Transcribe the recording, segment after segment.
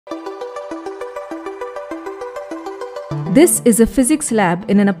This is a physics lab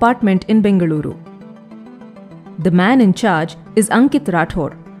in an apartment in Bengaluru. The man in charge is Ankit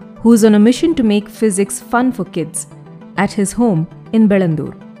Rathore, who is on a mission to make physics fun for kids at his home in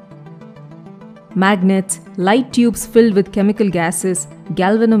Bellandur. Magnets, light tubes filled with chemical gases,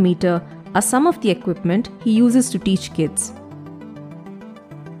 galvanometer are some of the equipment he uses to teach kids.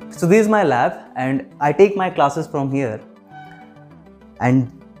 So this is my lab and I take my classes from here,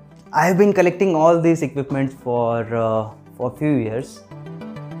 and I have been collecting all these equipment for a few years.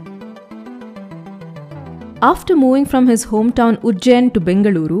 After moving from his hometown Ujjain to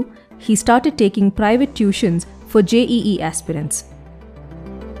Bengaluru, he started taking private tuitions for JEE aspirants.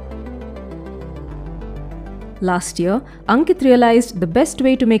 Last year, Ankit realized the best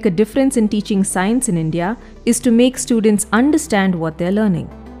way to make a difference in teaching science in India is to make students understand what they're learning.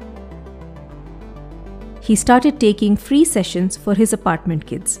 He started taking free sessions for his apartment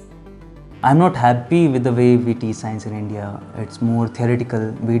kids. I'm not happy with the way we teach science in India. It's more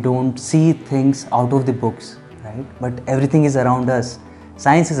theoretical. We don't see things out of the books, right? But everything is around us.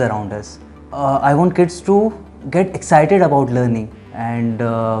 Science is around us. I want kids to get excited about learning and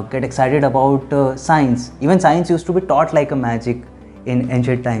get excited about science. Even science used to be taught like a magic in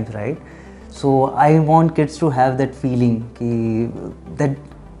ancient times, right? So I want kids to have that feeling that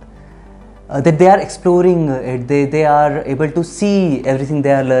they are exploring it, they are able to see everything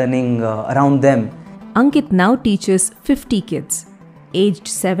they are learning around them. Ankit now teaches 50 kids, aged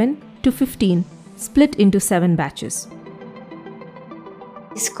 7 to 15, split into 7 batches.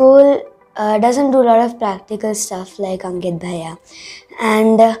 School doesn't do a lot of practical stuff like Ankit Bhaiya,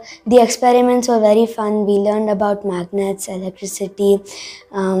 and the experiments were very fun. We learned about magnets, electricity.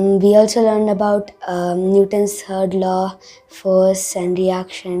 We also learned about Newton's third law, force and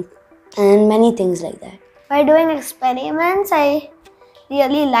reaction, and many things like that. By doing experiments, I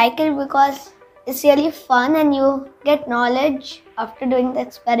really like it because it's really fun and you get knowledge after doing the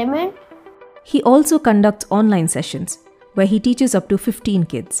experiment. He also conducts online sessions where he teaches up to 15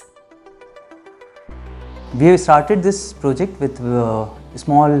 kids. We have started this project with a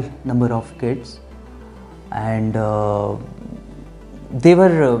small number of kids, and they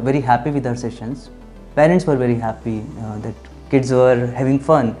were very happy with our sessions. Parents were very happy that kids were having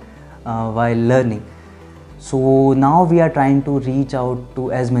fun while learning. So now we are trying to reach out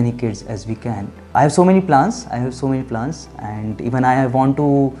to as many kids as we can. I have so many plans, and even I want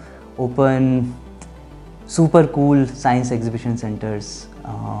to open super cool science exhibition centers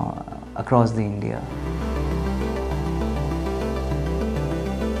across the India.